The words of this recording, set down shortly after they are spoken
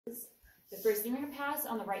The first thing you're going to pass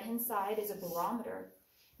on the right-hand side is a barometer.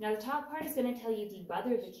 Now the top part is going to tell you the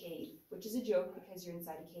weather of the cave, which is a joke because you're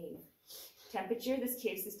inside a cave. Temperature, this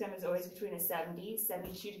cave system is always between a 70,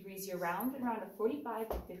 72 degrees year-round, and around a 45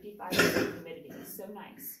 to 55% humidity, so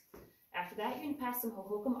nice. After that, you're going to pass some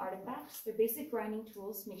Hohokam artifacts. They're basic grinding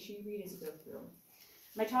tools. Make sure you read as you go through.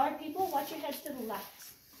 My taller people, watch your heads to the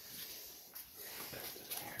left.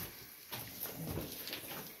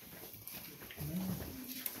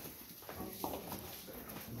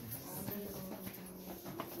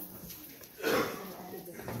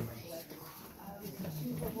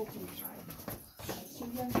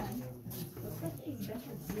 Looks like they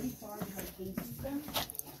ventured really far into our cave system,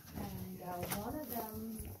 and one of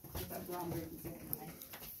them is a barometer.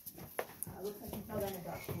 Looks like he fell down a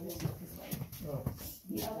duct this way. Oh.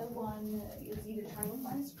 The other one is either trying to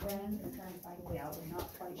find his friend or trying to find a way out. We're not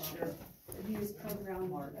quite sure. He was prone around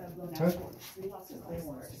going out. So he lost his life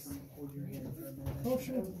force. Oh,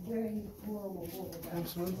 sure. Very horrible.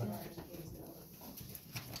 Absolutely.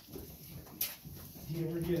 Do you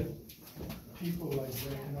ever get people like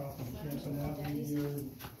breaking off and camping out in your...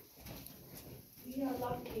 Yeah, a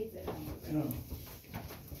lot of caves at night. No.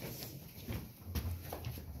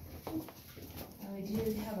 We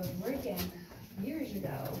did have a break-in years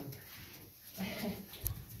ago.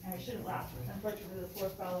 I shouldn't laugh. Unfortunately, the poor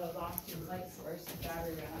fellow lost his light source and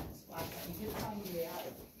battery ran out his flashlight. He did find a way out.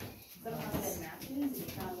 Somehow he had matches, and he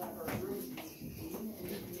found one of our rooms and he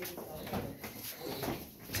did it all.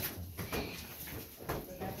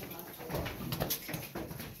 But that's a monster.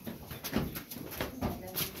 And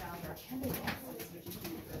then we found our candle boxes, which is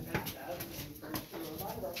used for bathtub, and we burned through a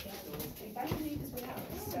lot of our candles. We finally made his way out,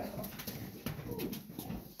 so.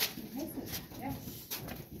 Yeah.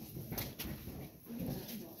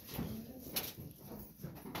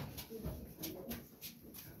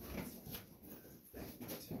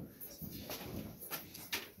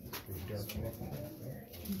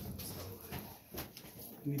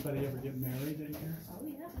 Anybody ever get married in here? Oh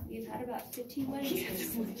yeah, we've had about 15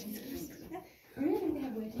 weddings. Really? They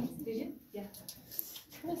have weddings? Did you? Yeah.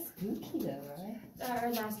 Kind of spooky though, right?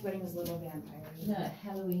 Our last wedding was Little Vampire. No,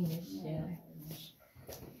 Halloweenish, yeah.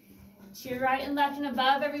 To your right and left and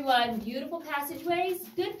above, everyone. Beautiful passageways.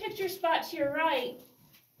 Good picture spot to your right.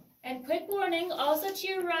 And quick warning, also to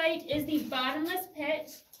your right is the bottomless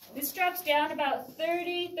pit. This drops down about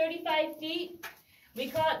 30, 35 feet. We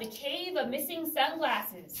call it the Cave of Missing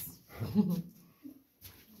Sunglasses.